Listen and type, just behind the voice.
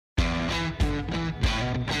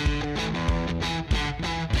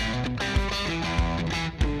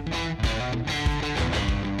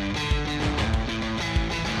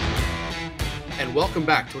And welcome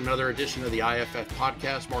back to another edition of the IFF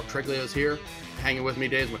podcast. Mark Treglio is here. Hanging with me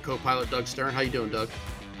today is my co-pilot, Doug Stern. How you doing, Doug?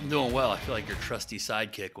 I'm doing well. I feel like your trusty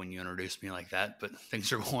sidekick when you introduce me like that, but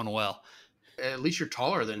things are going well. At least you're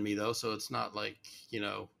taller than me, though, so it's not like, you're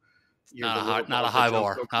Not the little a dog high that jumps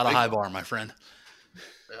bar. over Not the a big high dog. bar, my friend.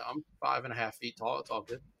 I'm 5.5 feet tall. It's all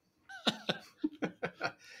good.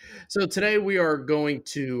 So today we are going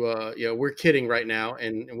to, we're kidding right now,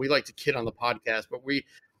 and we like to kid on the podcast, but we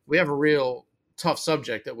have a real tough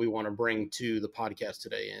subject that we want to bring to the podcast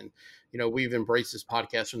today. And, we've embraced this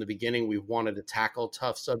podcast from the beginning. We've wanted to tackle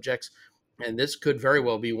tough subjects, and this could very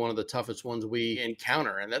well be one of the toughest ones we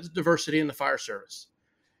encounter, and that's diversity in the fire service.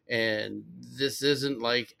 And this isn't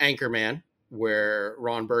like Anchorman, where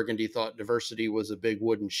Ron Burgundy thought diversity was a big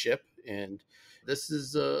wooden ship. And this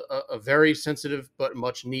is a very sensitive but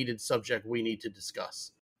much needed subject we need to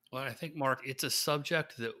discuss. Well, I think, Mark, it's a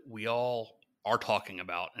subject that we all are talking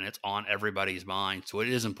about, and it's on everybody's mind. So it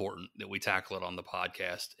is important that we tackle it on the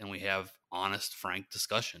podcast and we have honest, frank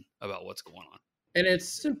discussion about what's going on. And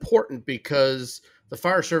it's important because the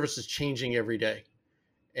fire service is changing every day.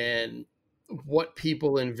 And what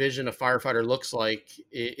people envision a firefighter looks like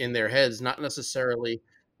in their heads, not necessarily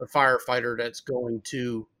the firefighter that's going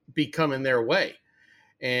to be coming their way.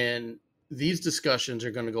 And these discussions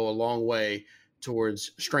are going to go a long way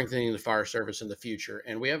towards strengthening the fire service in the future.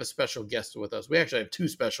 And we have a special guest with us. We actually have two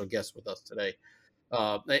special guests with us today.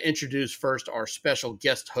 I introduce first our special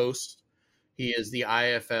guest host. He is the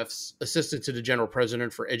IFF's Assistant to the General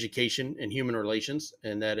President for Education and Human Relations,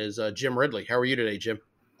 and that is Jim Ridley. How are you today, Jim?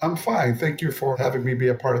 I'm fine. Thank you for having me be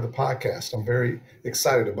a part of the podcast. I'm very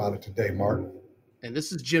excited about it today, Mark. And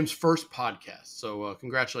this is Jim's first podcast, so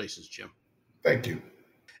congratulations, Jim. Thank you.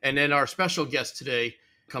 And then our special guest today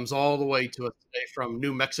comes all the way to us today from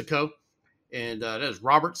New Mexico, and that is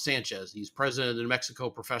Robert Sanchez. He's president of the New Mexico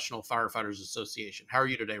Professional Firefighters Association. How are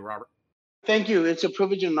you today, Robert? Thank you. It's a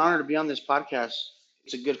privilege and an honor to be on this podcast.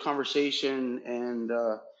 It's a good conversation, and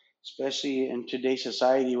especially in today's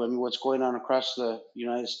society, I mean, what's going on across the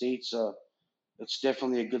United States, it's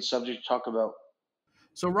definitely a good subject to talk about.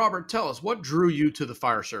 So, Robert, tell us, what drew you to the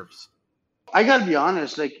fire service? I got to be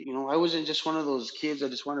honest, I wasn't just one of those kids that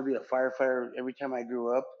just want to be a firefighter every time I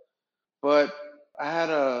grew up. But I had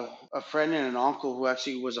a friend and an uncle who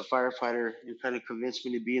actually was a firefighter and kind of convinced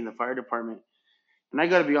me to be in the fire department. And I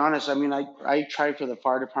got to be honest, I mean, I tried for the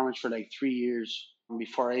fire departments for like 3 years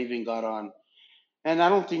before I even got on. And I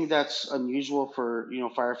don't think that's unusual for,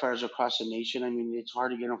 firefighters across the nation. I mean, it's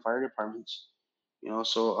hard to get on fire departments,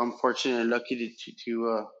 so I'm fortunate and lucky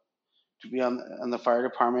to be on the fire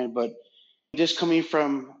department. But just coming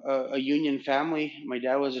from a union family, my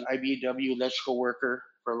dad was an IBEW electrical worker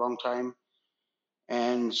for a long time.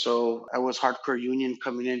 And so I was hardcore union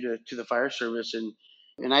coming into the fire service.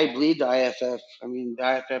 And I bleed the IFF. I mean,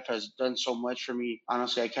 the IFF has done so much for me.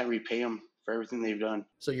 Honestly, I can't repay them for everything they've done.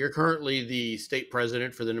 So you're currently the state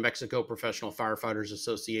president for the New Mexico Professional Firefighters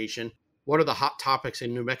Association. What are the hot topics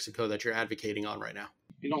in New Mexico that you're advocating on right now?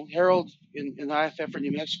 Harold in the IFF for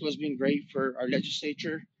New Mexico has been great for our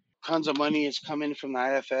legislature. Tons of money is coming from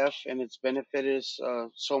the IFF, and it's benefited us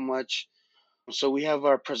so much. So we have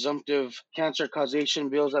our presumptive cancer causation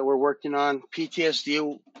bills that we're working on.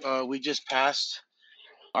 PTSD, we just passed.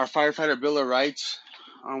 Our firefighter bill of rights,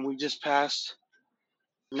 we just passed.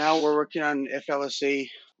 Now we're working on FLSA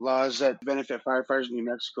laws that benefit firefighters in New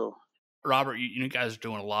Mexico. Robert, you guys are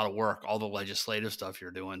doing a lot of work, all the legislative stuff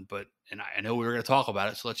you're doing, and I know we were going to talk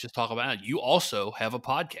about it, so let's just talk about it. You also have a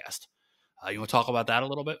podcast. You want to talk about that a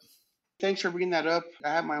little bit? Thanks for bringing that up. I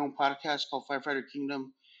have my own podcast called Firefighter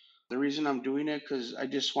Kingdom. The reason I'm doing it because I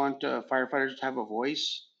just want firefighters to have a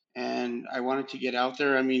voice, and I wanted to get out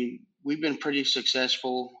there. I mean, we've been pretty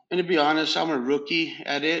successful, and to be honest, I'm a rookie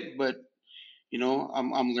at it, but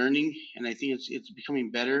I'm learning, and I think it's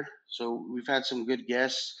becoming better. So we've had some good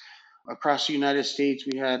guests across the United States.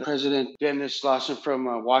 We had President Dennis Lawson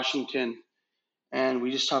from Washington, and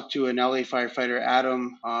we just talked to an LA firefighter,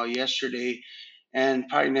 Adam, yesterday. And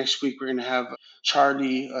probably next week, we're going to have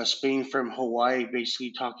Charlie Spain from Hawaii,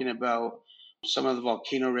 basically talking about some of the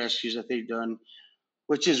volcano rescues that they've done,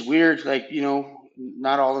 which is weird.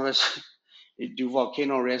 Not all of us do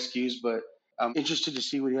volcano rescues, but I'm interested to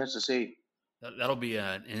see what he has to say. That'll be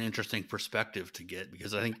an interesting perspective to get,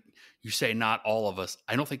 because I think you say not all of us.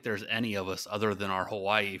 I don't think there's any of us other than our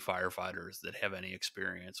Hawaii firefighters that have any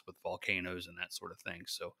experience with volcanoes and that sort of thing.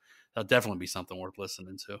 So that'll definitely be something worth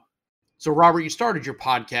listening to. So, Robert, you started your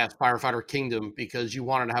podcast, Firefighter Kingdom, because you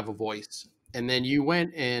wanted to have a voice. And then you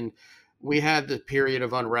went and we had the period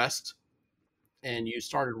of unrest, and you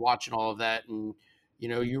started watching all of that. And,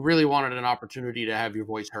 you really wanted an opportunity to have your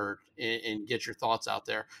voice heard and get your thoughts out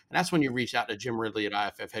there. And that's when you reached out to Jim Ridley at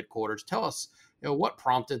IFF headquarters. Tell us, what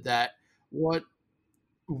prompted that? What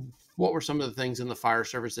what were some of the things in the fire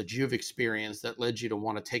service that you've experienced that led you to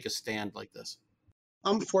want to take a stand like this?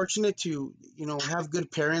 I'm fortunate to, have good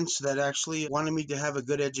parents that actually wanted me to have a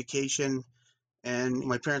good education. And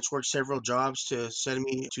my parents worked several jobs to send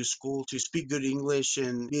me to school to speak good English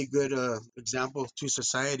and be a good example to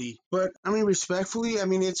society. But I mean, respectfully, I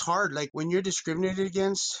mean, it's hard. Like when you're discriminated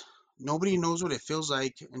against, nobody knows what it feels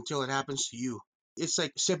like until it happens to you. It's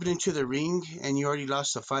like stepping into the ring and you already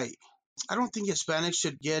lost the fight. I don't think Hispanics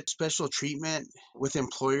should get special treatment with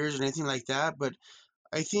employers or anything like that. But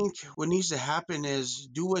I think what needs to happen is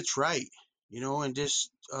do what's right, and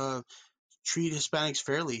just treat Hispanics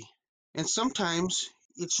fairly. And sometimes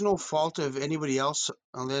it's no fault of anybody else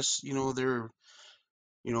unless,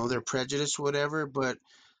 they're prejudiced or whatever. But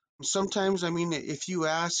sometimes, I mean, if you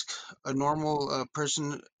ask a normal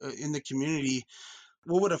person in the community,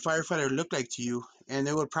 what would a firefighter look like to you? And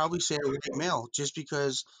they would probably say a white male, just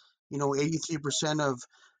because, 83% of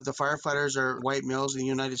the firefighters are white males in the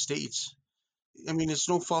United States. I mean, it's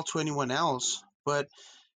no fault to anyone else, but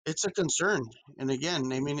it's a concern. And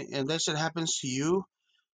again, I mean, unless it happens to you,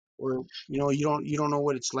 or you don't know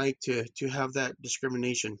what it's like to have that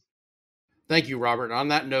discrimination. Thank you, Robert. And on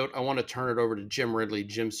that note, I want to turn it over to Jim Ridley.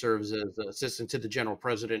 Jim serves as assistant to the general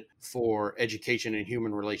president for education and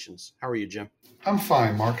human relations. How are you, Jim? I'm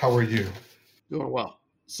fine, Mark. How are you? Doing well.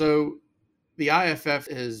 So the IFF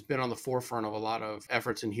has been on the forefront of a lot of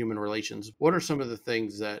efforts in human relations. What are some of the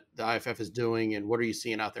things that the IFF is doing, and what are you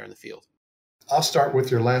seeing out there in the field? I'll start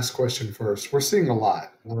with your last question first. We're seeing a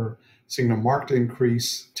lot. We're seeing a marked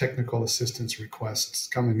increase technical assistance requests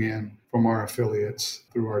coming in from our affiliates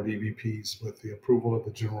through our DVPs with the approval of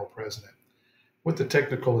the general president. What the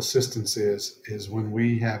technical assistance is when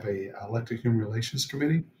we have a elected human relations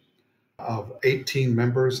committee of 18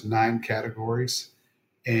 members, 9 categories,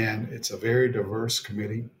 and it's a very diverse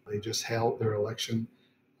committee. They just held their election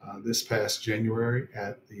this past January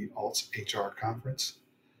at the ALTS HR conference.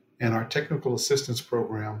 And our technical assistance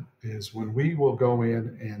program is when we will go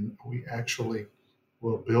in and we actually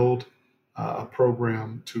will build a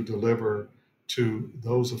program to deliver to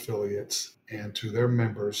those affiliates and to their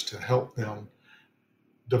members to help them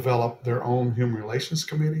develop their own human relations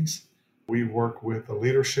committees. We work with the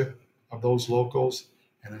leadership of those locals,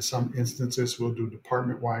 and in some instances, we'll do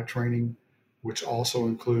department-wide training, which also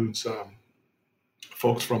includes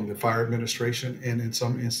folks from the fire administration, and in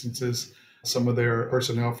some instances, some of their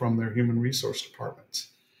personnel from their human resource departments.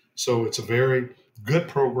 So it's a very good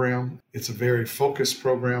program. It's a very focused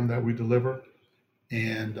program that we deliver.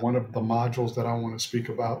 And one of the modules that I want to speak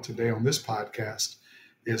about today on this podcast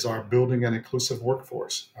is our Building an Inclusive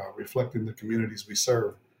Workforce, reflecting the communities we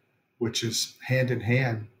serve, which is hand in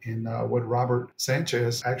hand in what Robert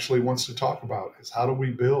Sanchez actually wants to talk about, is how do we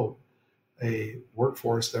build a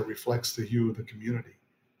workforce that reflects the hue of the community.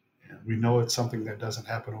 And we know it's something that doesn't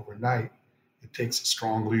happen overnight. It takes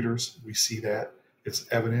strong leaders. We see that. It's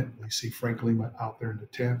evident. We see Frank Lima out there in the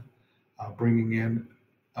 10th, bringing in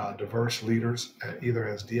diverse leaders, either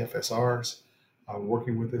as DFSRs,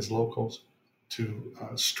 working with his locals to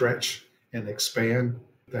stretch and expand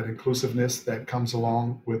that inclusiveness that comes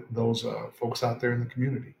along with those folks out there in the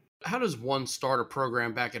community. How does one start a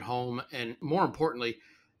program back at home? And more importantly,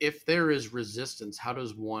 if there is resistance, how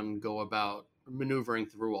does one go about maneuvering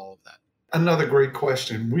through all of that? Another great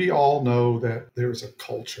question. We all know that there's a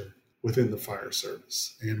culture within the fire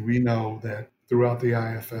service. And we know that throughout the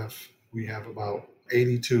IFF, we have about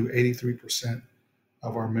 83%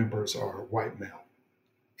 of our members are white male.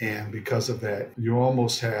 And because of that, you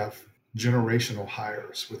almost have generational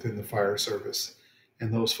hires within the fire service.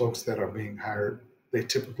 And those folks that are being hired, they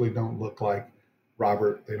typically don't look like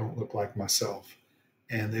Robert, they don't look like myself,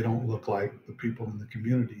 and they don't look like the people in the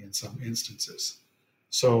community in some instances.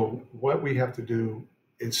 So what we have to do,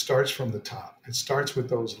 it starts from the top. It starts with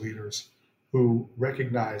those leaders who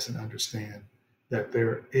recognize and understand that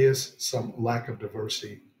there is some lack of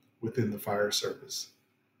diversity within the fire service.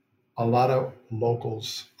 A lot of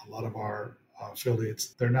locals, a lot of our affiliates,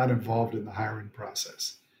 they're not involved in the hiring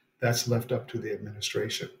process. That's left up to the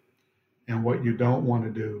administration. And what you don't want to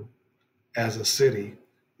do as a city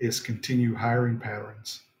is continue hiring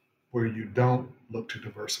patterns where you don't look to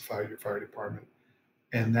diversify your fire department.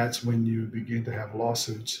 And that's when you begin to have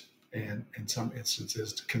lawsuits and, in some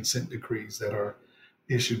instances, consent decrees that are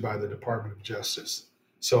issued by the Department of Justice.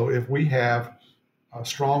 So if we have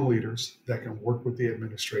strong leaders that can work with the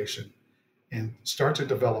administration and start to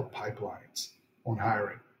develop pipelines on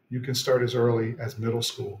hiring, you can start as early as middle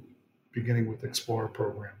school beginning with Explorer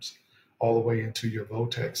programs, all the way into your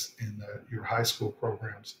VOTEX in your high school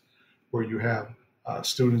programs, where you have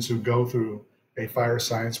students who go through a fire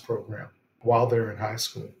science program while they're in high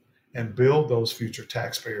school and build those future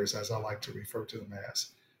taxpayers, as I like to refer to them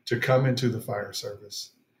as, to come into the fire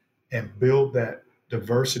service and build that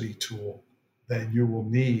diversity tool that you will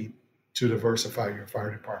need to diversify your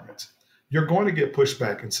fire departments. You're going to get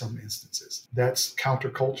pushback in some instances. That's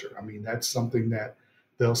counterculture. I mean, that's something that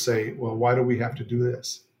they'll say, well, why do we have to do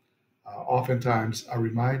this? Oftentimes, I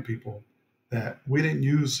remind people that we didn't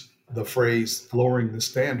use the phrase lowering the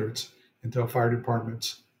standards until fire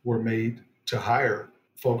departments were made to hire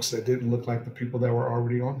folks that didn't look like the people that were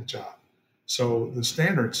already on the job. So the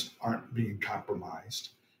standards aren't being compromised.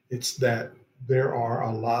 It's that there are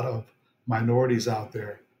a lot of minorities out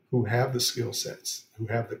there who have the skill sets, who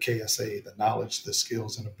have the KSA, the knowledge, the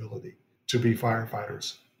skills, and ability to be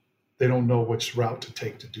firefighters. They don't know which route to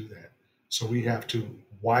take to do that. So we have to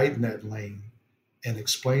widen that lane and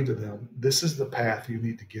explain to them, this is the path you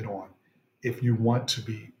need to get on if you want to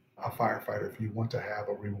be a firefighter, if you want to have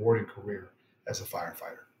a rewarding career as a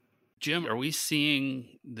firefighter. Jim, are we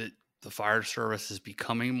seeing that the fire service is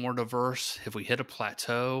becoming more diverse? Have we hit a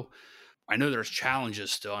plateau? I know there's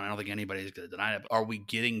challenges still, and I don't think anybody's going to deny it, but are we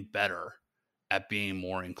getting better at being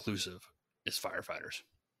more inclusive as firefighters?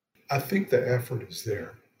 I think the effort is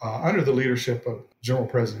there. Under the leadership of General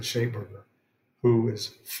President Schaeberger, who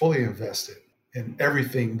is fully invested in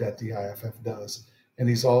everything that the IFF does, and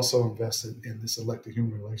he's also invested in this Elected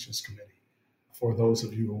Human Relations Committee. For those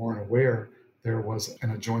of you who aren't aware, there was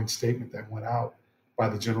a joint statement that went out by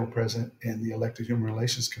the General President and the Elected Human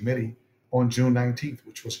Relations Committee on June 19th,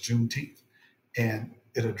 which was Juneteenth, and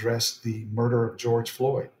it addressed the murder of George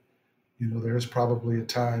Floyd. You know, there's probably a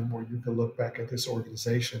time where you can look back at this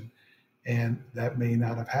organization and that may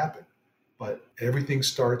not have happened, but everything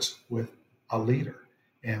starts with a leader.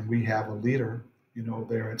 And we have a leader, you know,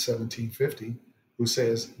 there at 1750 who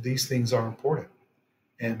says these things are important.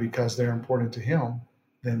 And because they're important to him,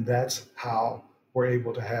 then that's how we're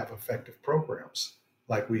able to have effective programs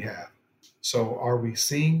like we have. So are we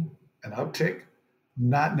seeing an uptick?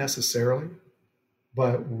 Not necessarily,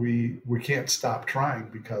 but we can't stop trying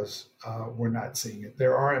because we're not seeing it.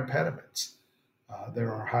 There are impediments.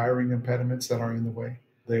 There are hiring impediments that are in the way.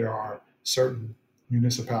 There are certain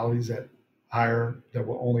municipalities that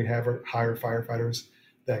will only hire firefighters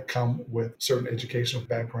that come with certain educational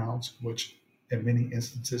backgrounds, which in many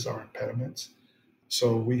instances are impediments.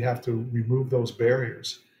 So we have to remove those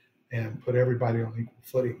barriers and put everybody on equal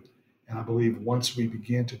footing. And I believe once we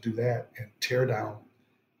begin to do that and tear down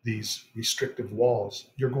these restrictive walls,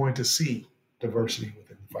 you're going to see diversity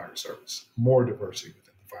within the fire service, more diversity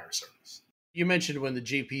within the fire service. You mentioned when the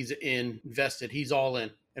GP's invested, he's all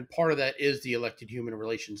in. And part of that is the Elected Human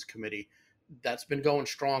Relations Committee. That's been going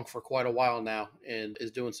strong for quite a while now and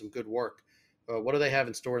is doing some good work. What do they have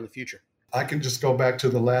in store in the future? I can just go back to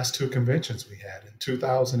the last two conventions we had. In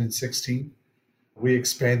 2016, we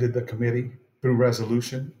expanded the committee through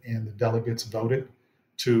resolution, and the delegates voted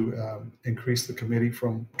to increase the committee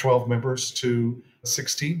from 12 members to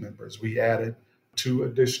 16 members. We added 2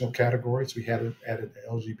 additional categories. We added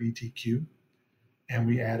LGBTQ, and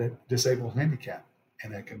we added disabled handicap.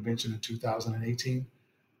 And at convention in 2018,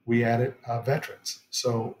 we added veterans.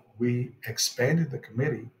 So we expanded the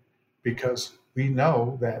committee because we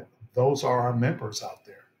know that those are our members out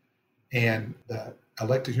there. And the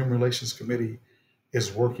Elected Human Relations Committee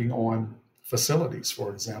is working on facilities,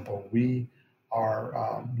 for example. We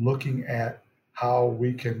are looking at how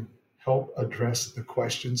we can help address the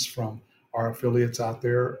questions from our affiliates out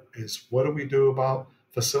there is what do we do about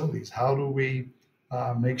facilities? How do we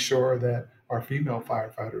make sure that our female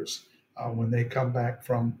firefighters, when they come back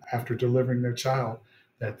from after delivering their child,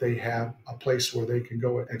 that they have a place where they can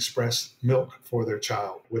go and express milk for their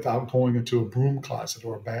child without going into a broom closet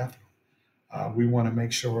or a bathroom. We want to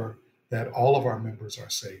make sure that all of our members are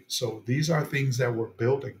safe. So these are things that we're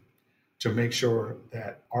building to make sure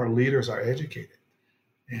that our leaders are educated.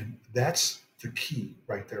 And that's the key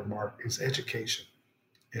right there, Mark, is education.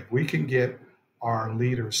 If we can get our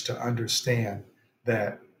leaders to understand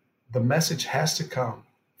that the message has to come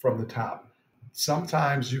from the top.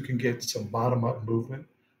 Sometimes you can get some bottom-up movement,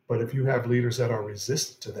 but if you have leaders that are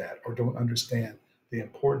resistant to that or don't understand the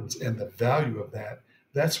importance and the value of that,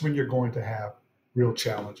 that's when you're going to have real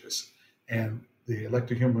challenges. And the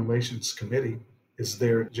Elected Human Relations Committee is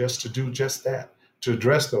there just to do just that, to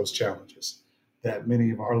address those challenges that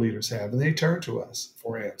many of our leaders have. And they turn to us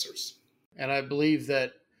for answers. And I believe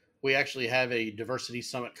that we actually have a diversity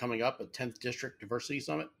summit coming up, a 10th District Diversity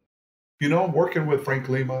Summit. You know, I'm working with Frank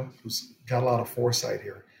Lima, who's got a lot of foresight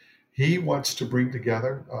here. He wants to bring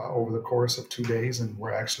together over the course of 2 days, and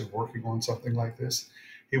we're actually working on something like this.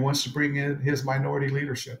 He wants to bring in his minority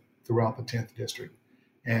leadership throughout the 10th district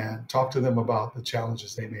and talk to them about the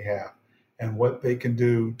challenges they may have and what they can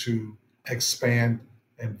do to expand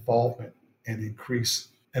involvement and increase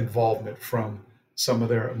involvement from some of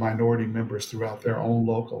their minority members throughout their own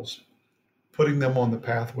locals, putting them on the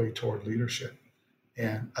pathway toward leadership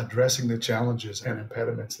and addressing the challenges and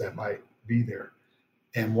impediments that might be there.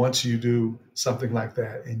 And once you do something like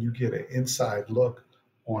that and you get an inside look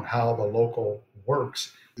on how the local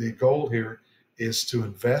works, the goal here is to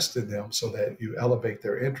invest in them so that you elevate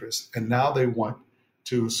their interest. And now they want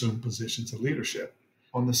to assume positions of leadership.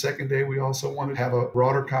 On the second day, we also want to have a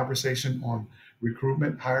broader conversation on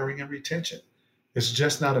recruitment, hiring, and retention. It's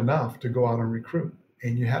just not enough to go out and recruit,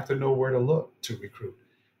 and you have to know where to look to recruit.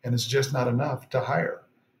 And it's just not enough to hire.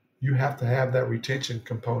 You have to have that retention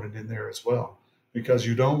component in there as well, because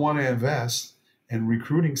you don't want to invest in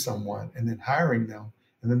recruiting someone and then hiring them,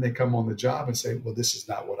 and then they come on the job and say, well, this is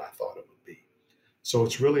not what I thought it would be. So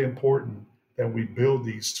it's really important that we build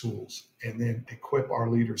these tools and then equip our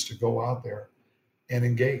leaders to go out there and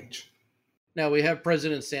engage. Now we have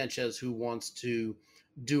President Sanchez who wants to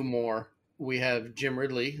do more. We have Jim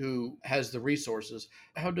Ridley who has the resources.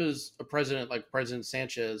 How does a president like President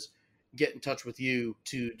Sanchez get in touch with you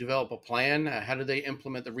to develop a plan? How do they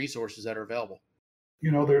implement the resources that are available?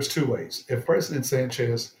 There's two ways. If President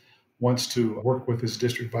Sanchez wants to work with his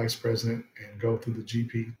district vice president and go through the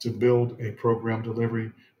GP to build a program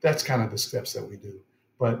delivery, that's kind of the steps that we do.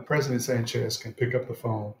 But President Sanchez can pick up the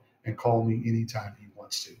phone and call me anytime he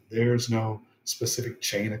wants to. There's no specific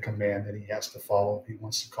chain of command that he has to follow. If he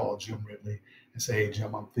wants to call Jim Ridley and say, hey,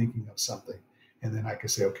 Jim, I'm thinking of something. And then I can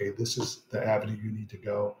say, okay, this is the avenue you need to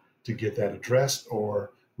go to get that addressed,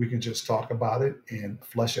 or we can just talk about it and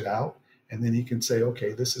flesh it out. And then he can say,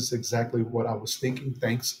 okay, this is exactly what I was thinking.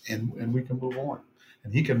 Thanks. And we can move on,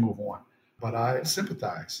 and he can move on. But I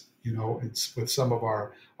sympathize, it's with some of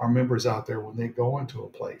our members out there when they go into a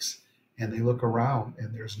place and they look around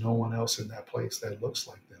and there's no one else in that place that looks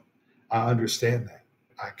like them. I understand that.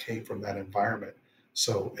 I came from that environment.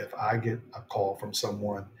 So if I get a call from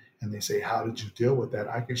someone and they say, how did you deal with that?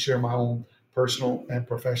 I can share my own personal and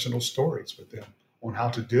professional stories with them on how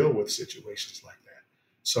to deal with situations like that.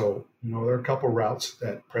 So, there are a couple routes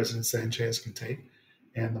that President Sanchez can take.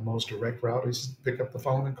 And the most direct route is pick up the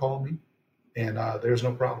phone and call me. And there's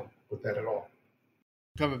no problem with that at all.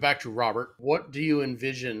 Coming back to Robert, what do you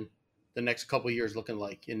envision the next couple of years looking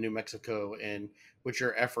like in New Mexico, and what's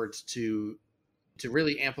your efforts to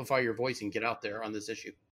really amplify your voice and get out there on this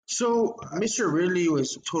issue? So Mr. Ridley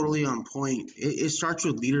was totally on point. It starts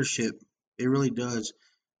with leadership. It really does.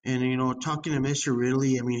 And, talking to Mr.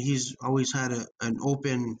 Ridley, I mean, he's always had an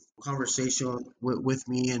open conversation with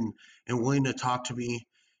me and willing to talk to me.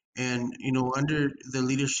 And, under the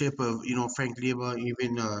leadership of, Frank Lima,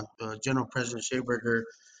 even General President Shaberger,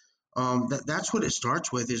 that's what it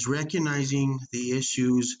starts with, is recognizing the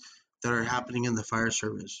issues that are happening in the fire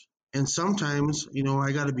service. And sometimes,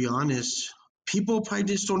 I got to be honest, people probably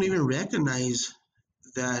just don't even recognize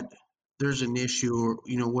that there's an issue or,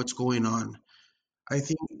 what's going on. I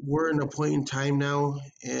think we're in a point in time now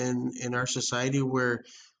in our society where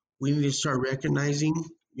we need to start recognizing,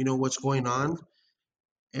 what's going on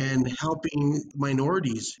and helping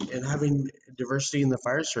minorities and having diversity in the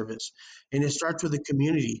fire service. And it starts with the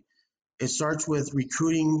community. It starts with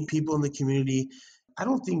recruiting people in the community. I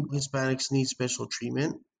don't think Hispanics need special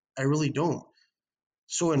treatment. I really don't.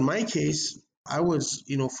 So in my case, I was,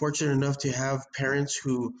 fortunate enough to have parents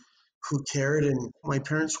who cared, and my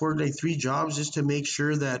parents worked like 3 jobs just to make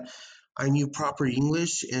sure that I knew proper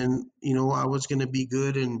English, and I was going to be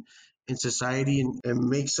good in society and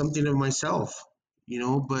make something of myself.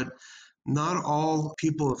 But not all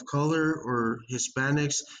people of color or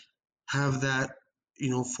Hispanics have that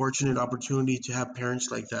fortunate opportunity to have parents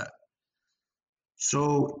like that.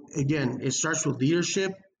 So again, it starts with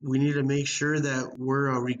leadership. We need to make sure that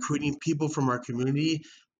we're recruiting people from our community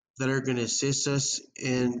that are going to assist us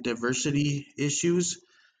in diversity issues.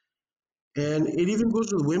 And it even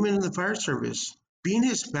goes with women in the fire service. Being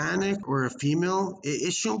Hispanic or a female,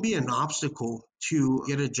 it shouldn't be an obstacle to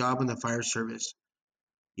get a job in the fire service.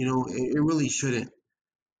 It really shouldn't.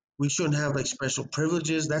 We shouldn't have like special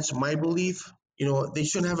privileges. That's my belief. They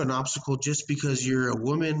shouldn't have an obstacle just because you're a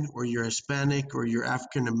woman or you're Hispanic or you're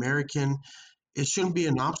African American. It shouldn't be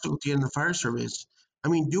an obstacle to get in the fire service. I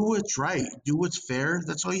mean, do what's right, do what's fair.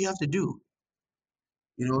 That's all you have to do.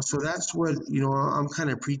 So that's what, I'm kind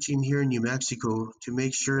of preaching here in New Mexico, to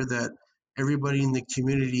make sure that everybody in the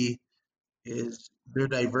community they're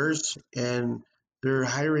diverse and They're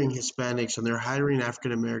hiring Hispanics and they're hiring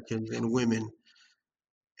African Americans and women.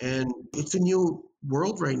 And it's a new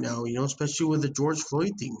world right now, especially with the George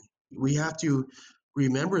Floyd thing. We have to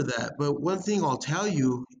remember that. But one thing I'll tell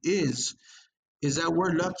you is that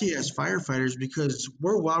we're lucky as firefighters because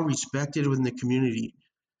we're well respected within the community.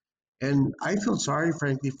 And I feel sorry,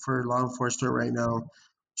 frankly, for law enforcement right now,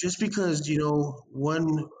 just because,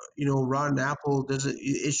 one, rotten apple doesn't,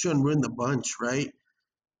 it shouldn't ruin the bunch, right?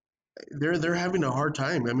 They're having a hard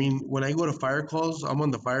time. I mean, when I go to fire calls, I'm on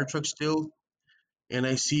the fire truck still, and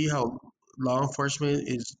I see how law enforcement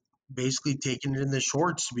is basically taking it in the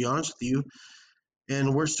shorts, to be honest with you.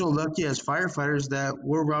 And we're so lucky as firefighters that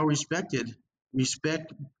we're well respected.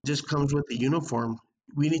 Respect just comes with the uniform.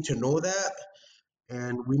 We need to know that,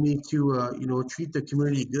 and we need to, treat the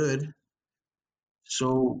community good.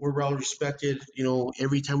 So we're well respected,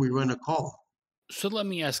 every time we run a call. So let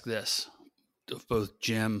me ask this of both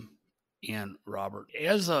Jim and Robert.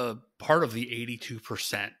 As a part of the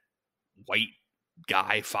 82% white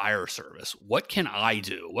guy fire service, what can I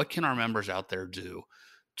do? What can our members out there do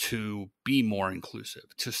to be more inclusive,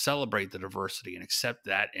 to celebrate the diversity and accept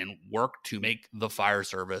that and work to make the fire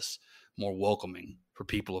service more welcoming for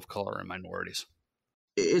people of color and minorities?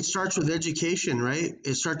 It starts with education, right?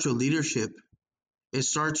 It starts with leadership. It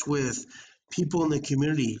starts with people in the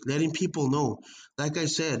community, letting people know. Like I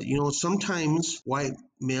said, sometimes white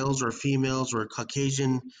males or females or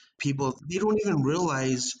Caucasian people, they don't even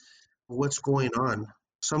realize what's going on.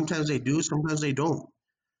 Sometimes they do, sometimes they don't.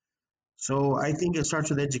 So I think it starts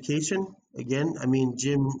with education. Again, I mean,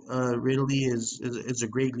 Jim Ridley is a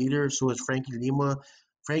great leader. So is Frankie Lima.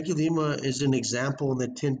 Frankie Lima is an example in the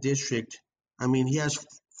 10th district. I mean, he has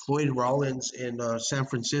Floyd Rollins in San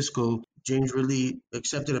Francisco. James Ridley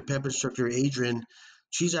accepted a pep instructor, Adrian.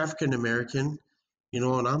 She's African American,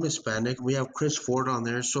 and I'm Hispanic. We have Chris Ford on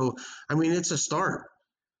there. So, I mean, it's a start.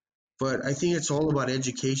 But I think it's all about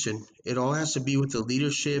education. It all has to be with the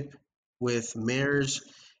leadership, with mayors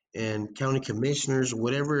and county commissioners,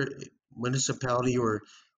 whatever municipality or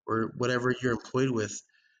whatever you're employed with.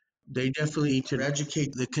 They definitely need to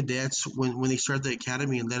educate the cadets when they start the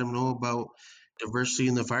academy and let them know about diversity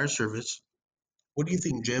in the fire service. What do you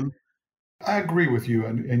think, Jim? I agree with you,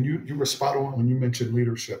 and you were spot on when you mentioned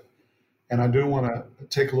leadership. And I do want to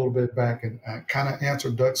take a little bit back and kind of answer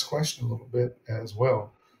Doug's question a little bit as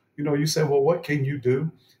well. You said, well, what can you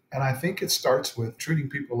do? And I think it starts with treating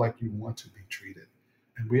people like you want to be treated.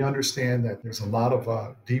 And we understand that there's a lot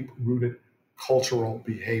of deep rooted cultural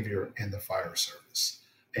behavior in the fire service.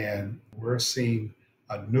 And we're seeing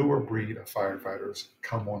a newer breed of firefighters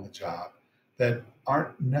come on the job that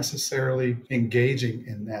aren't necessarily engaging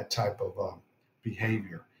in that type of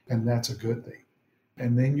behavior. And that's a good thing.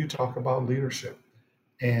 And then you talk about leadership,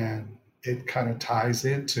 and it kind of ties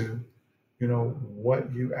into,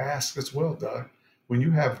 what you ask as well, Doug. When you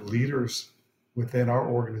have leaders within our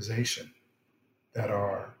organization that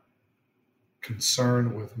are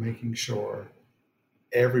concerned with making sure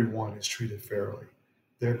everyone is treated fairly,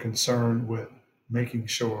 they're concerned with making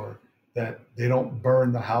sure that they don't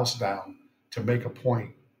burn the house down to make a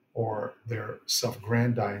point, or they're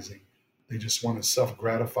self-grandizing. They just want to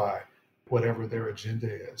self-gratify whatever their agenda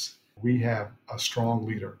is. We have a strong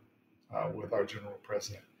leader with our general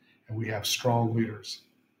president, and we have strong leaders,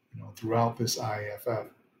 throughout this IAFF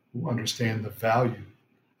who understand the value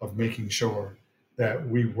of making sure that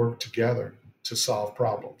we work together to solve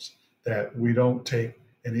problems, that we don't take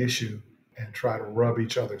an issue and try to rub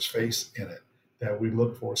each other's face in it, that we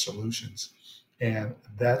look for solutions. And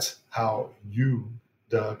that's how you,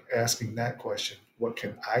 Doug, asking that question, what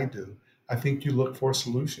can I do? I think you look for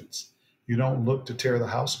solutions. You don't look to tear the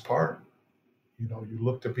house apart. You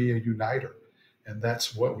look to be a uniter. And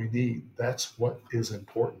that's what we need. That's what is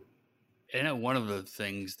important. I know one of the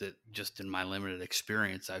things that just in my limited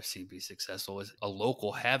experience I've seen be successful is a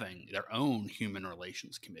local having their own human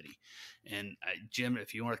relations committee. And Jim,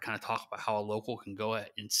 if you want to kind of talk about how a local can go ahead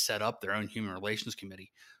and set up their own human relations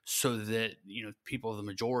committee so that, people of the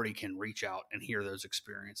majority can reach out and hear those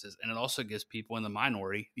experiences. And it also gives people in the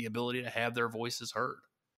minority the ability to have their voices heard.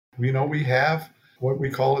 We have what we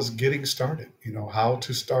call is getting started, how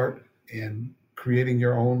to start in creating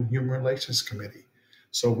your own human relations committee.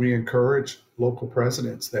 So we encourage local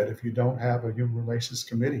presidents that if you don't have a human relations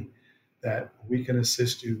committee, that we can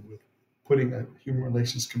assist you with putting a human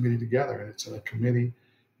relations committee together. And it's a committee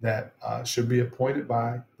that should be appointed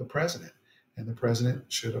by the president. And the president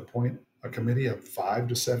should appoint a committee of 5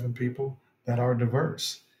 to 7 people that are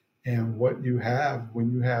diverse. And what you have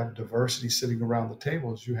when you have diversity sitting around the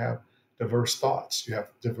table is you have diverse thoughts, you have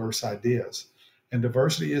diverse ideas. And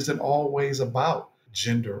diversity isn't always about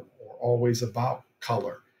gender or always about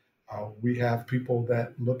color. We have people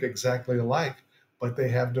that look exactly alike, but they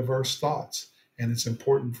have diverse thoughts. And it's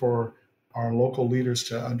important for our local leaders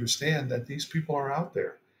to understand that these people are out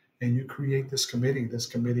there. And you create this committee. This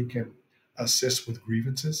committee can assist with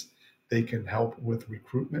grievances. They can help with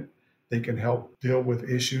recruitment. They can help deal with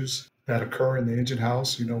issues that occur in the engine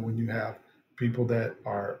house. When you have people that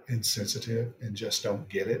are insensitive and just don't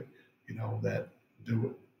get it, that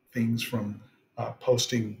do things from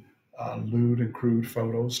posting lewd and crude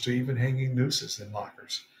photos to even hanging nooses in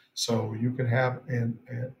lockers. So you can have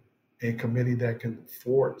a committee that can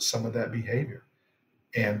thwart some of that behavior.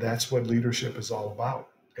 And that's what leadership is all about.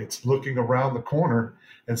 It's looking around the corner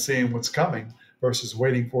and seeing what's coming versus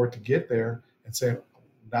waiting for it to get there and saying,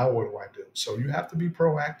 now what do I do? So you have to be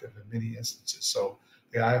proactive in many instances. So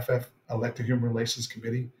the IFF Elected Human Relations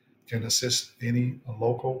Committee can assist any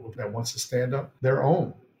local that wants to stand up their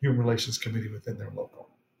own human relations committee within their local.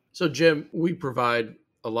 So Jim, we provide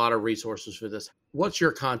a lot of resources for this. What's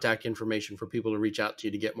your contact information for people to reach out to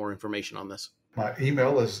you to get more information on this? My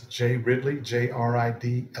email is jridley,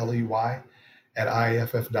 JRIDLEY, at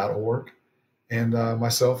IAFF.org. And my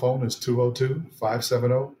cell phone is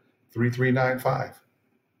 202-570-3395.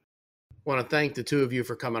 I want to thank the two of you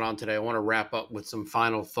for coming on today. I want to wrap up with some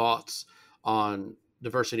final thoughts on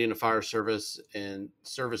diversity in the fire service and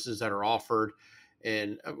services that are offered.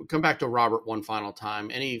 And come back to Robert one final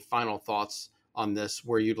time. Any final thoughts on this,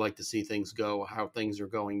 where you'd like to see things go, how things are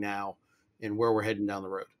going now, and where we're heading down the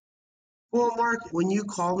road? Well, Mark, when you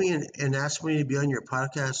called me and asked me to be on your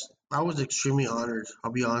podcast, I was extremely honored.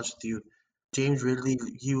 I'll be honest with you. James Ridley,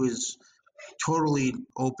 he was totally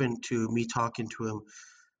open to me talking to him.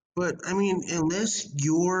 But I mean, unless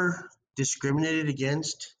you're discriminated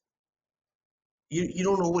against, you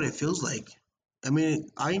don't know what it feels like. I mean,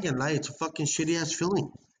 I ain't gonna lie, it's a fucking shitty ass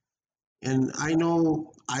feeling. And I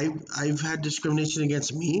know I've had discrimination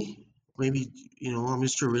against me. Maybe,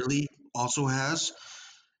 Mr. Ridley also has.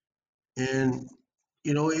 And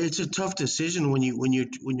it's a tough decision when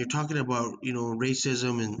you're talking about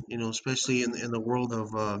racism and especially in the world of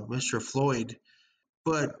Mr. Floyd.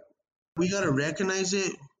 But we got to recognize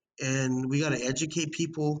it, and we got to educate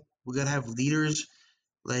people. We got to have leaders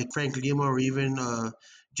like Frank Lima, or even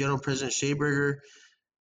General President Schayberger,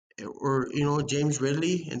 or James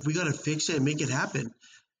Ridley, and we got to fix it and make it happen.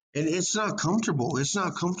 And it's not comfortable. It's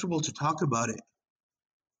not comfortable to talk about it,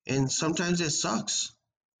 and sometimes it sucks.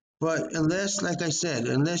 But like I said,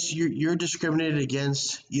 unless you're discriminated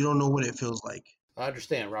against, you don't know what it feels like. I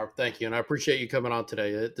understand, Robert. Thank you. And I appreciate you coming on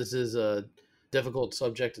today. This is a difficult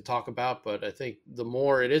subject to talk about, but I think the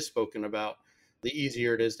more it is spoken about, the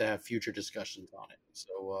easier it is to have future discussions on it.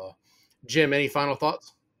 So, Jim, any final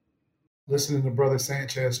thoughts? Listening to Brother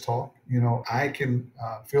Sanchez talk, I can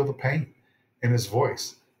feel the pain in his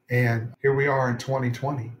voice. And here we are in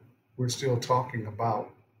 2020. We're still talking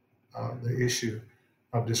about the issue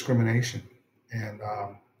of discrimination and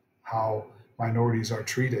how minorities are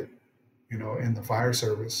treated, in the fire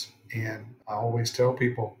service. And I always tell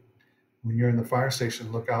people, when you're in the fire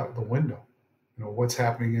station, look out the window. What's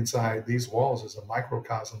happening inside these walls is a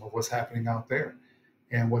microcosm of what's happening out there.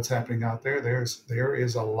 And what's happening out there, there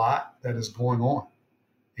is a lot that is going on.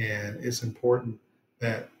 And it's important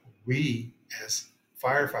that we as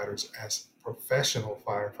firefighters, as professional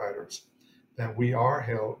firefighters, that we are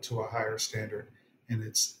held to a higher standard. And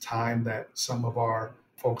it's time that some of our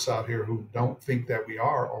folks out here who don't think that we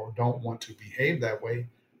are, or don't want to behave that way,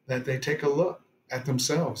 that they take a look at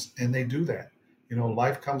themselves and they do that.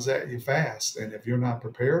 Life comes at you fast. And if you're not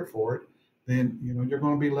prepared for it, then, you're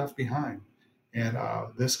going to be left behind. And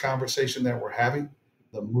this conversation that we're having,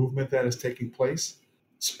 the movement that is taking place,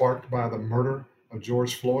 sparked by the murder of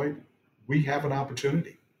George Floyd, we have an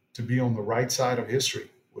opportunity to be on the right side of history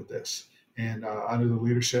with this. And under the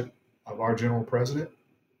leadership of our general president,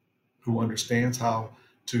 who understands how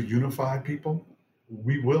to unify people,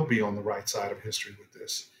 we will be on the right side of history with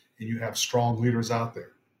this. And you have strong leaders out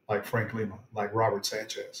there like Frank Lima, like Robert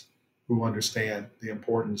Sanchez, who understand the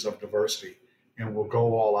importance of diversity and will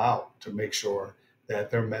go all out to make sure that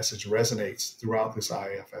their message resonates throughout this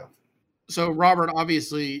IAFF. So, Robert,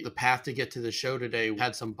 obviously the path to get to the show today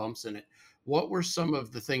had some bumps in it. What were some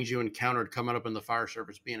of the things you encountered coming up in the fire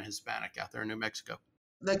service being a Hispanic out there in New Mexico?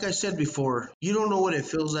 Like I said before, you don't know what it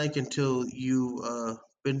feels like until you've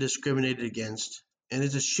been discriminated against. And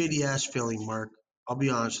it's a shitty ass feeling, Mark. I'll be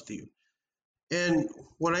honest with you. And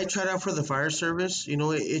when I tried out for the fire service,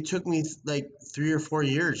 it took me like 3 or 4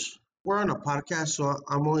 years. We're on a podcast, so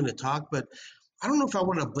I'm willing to talk, but I don't know if I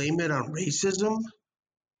want to blame it on racism.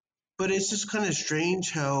 But it's just kind of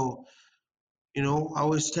strange how I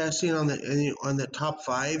was testing on the top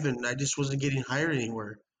 5, and I just wasn't getting hired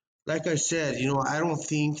anywhere. Like I said, I don't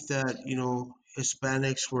think that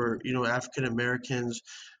Hispanics African Americans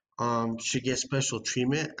should get special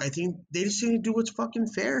treatment. I think they just need to do what's fucking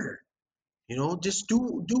fair. Just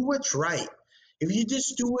do what's right. If you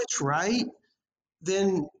just do what's right,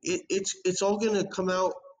 then it's all gonna come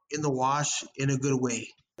out in the wash in a good way.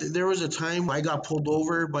 There was a time I got pulled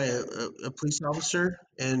over by a police officer,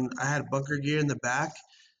 and I had bunker gear in the back,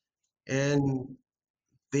 and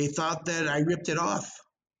they thought that I ripped it off.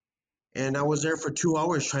 And I was there for 2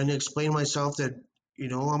 hours trying to explain myself that,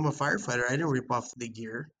 I'm a firefighter. I didn't rip off the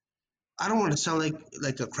gear. I don't want to sound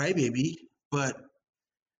like a crybaby, but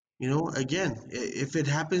again, if it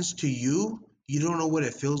happens to you, you don't know what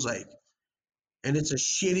it feels like, and it's a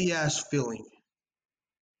shitty ass feeling.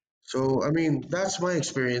 So, I mean, that's my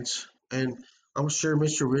experience, and I'm sure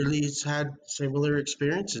Mr. Ridley's had similar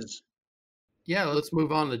experiences. Yeah, let's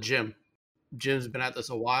move on to Jim. Jim's been at this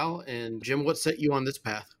a while, and Jim, what set you on this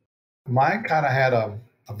path? Mine kind of had a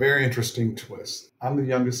very interesting twist. I'm the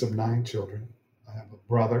youngest of 9 children. I have a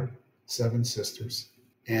brother, 7 sisters,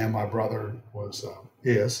 and my brother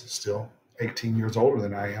is still 18 years older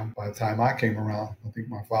than I am. By the time I came around, I think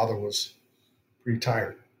my father was pretty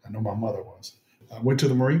tired. I know my mother was. I went to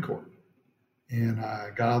the Marine Corps, and I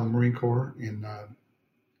got out of the Marine Corps, and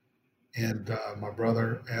my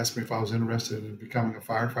brother asked me if I was interested in becoming a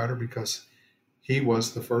firefighter because he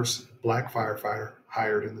was the first black firefighter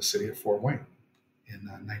hired in the city of Fort Wayne in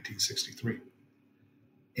 1963.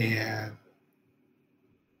 And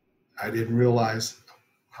I didn't realize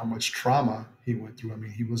how much trauma he went through. I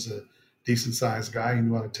mean, he was a decent sized guy. He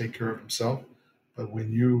knew how to take care of himself. But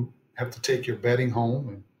when you have to take your bedding home,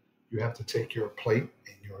 and you have to take your plate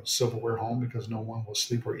and your silverware home because no one will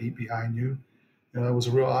sleep or eat behind you, that was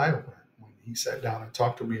a real eye opener when he sat down and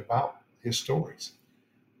talked to me about his stories.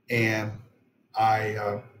 And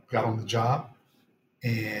I got on the job,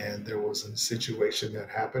 and there was a situation that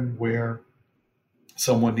happened where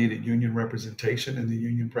someone needed union representation, and the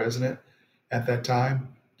union president at that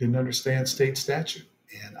time didn't understand state statute.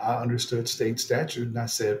 And I understood state statute, and I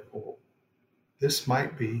said, well, this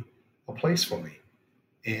might be a place for me.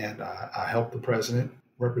 And I helped the president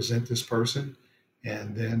represent this person.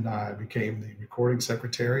 And then I became the recording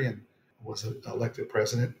secretary and was elected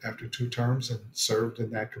president after 2 terms and served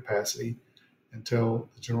in that capacity until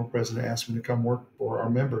the general president asked me to come work for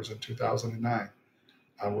our members in 2009.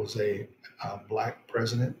 I was a black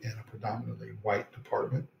president in a predominantly white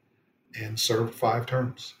department and served 5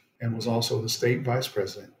 terms and was also the state vice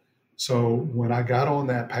president. So when I got on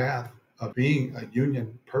that path of being a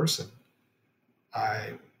union person,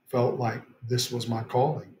 I felt like this was my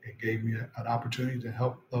calling. It gave me an opportunity to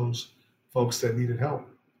help those folks that needed help.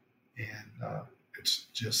 And it's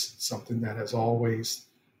just something that has always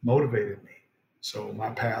motivated me. So my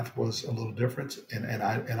path was a little different, and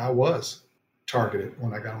I was targeted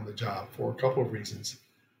when I got on the job for a couple of reasons.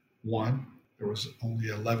 One, there was only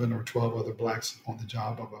 11 or 12 other blacks on the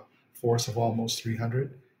job of a force of almost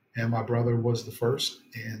 300, and my brother was the first,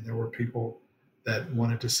 and there were people that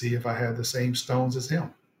wanted to see if I had the same stones as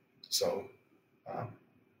him. So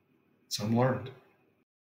some learned.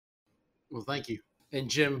 Well, thank you. And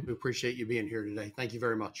Jim, we appreciate you being here today. Thank you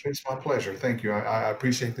very much. It's my pleasure. Thank you. I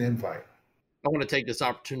appreciate the invite. I want to take this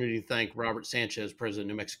opportunity to thank Robert Sanchez, President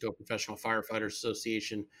of New Mexico Professional Firefighters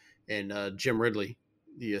Association, and Jim Ridley,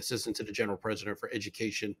 the Assistant to the General President for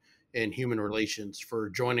Education and Human Relations, for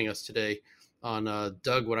joining us today on,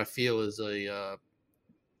 Doug, what I feel is a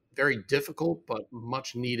very difficult but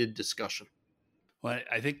much needed discussion. Well,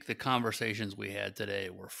 I think the conversations we had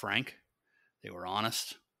today were frank, they were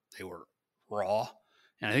honest, they were raw,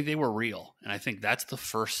 and I think they were real. And I think that's the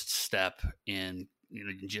first step in,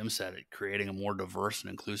 Jim said it, creating a more diverse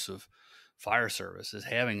and inclusive fire service is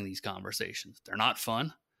having these conversations. They're not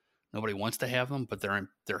fun. Nobody wants to have them, but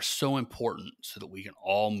they're so important so that we can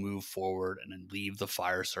all move forward and then leave the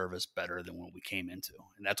fire service better than what we came into.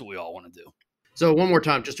 And that's what we all want to do. So one more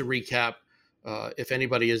time, just to recap, if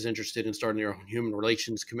anybody is interested in starting their own human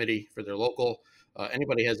relations committee for their local,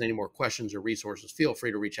 anybody has any more questions or resources, feel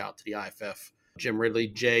free to reach out to the IAFF. Jim Ridley,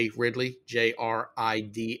 J. Ridley,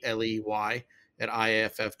 JRIDLEY at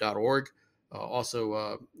IAFF.org.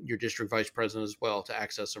 Also, your district vice president as well to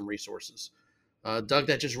access some resources. Doug,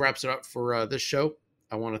 that just wraps it up for this show.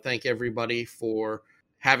 I want to thank everybody for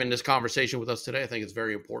having this conversation with us today. I think it's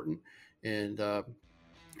very important, and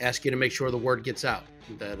ask you to make sure the word gets out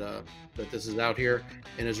that this is out here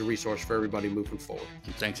and is a resource for everybody moving forward.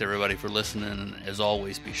 And thanks everybody for listening. And as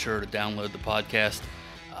always, be sure to download the podcast,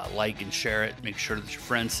 like and share it. Make sure that your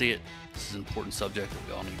friends see it. This is an important subject that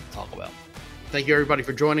we all need to talk about. Thank you, everybody,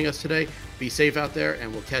 for joining us today. Be safe out there,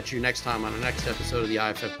 and we'll catch you next time on the next episode of the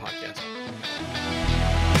IFF Podcast.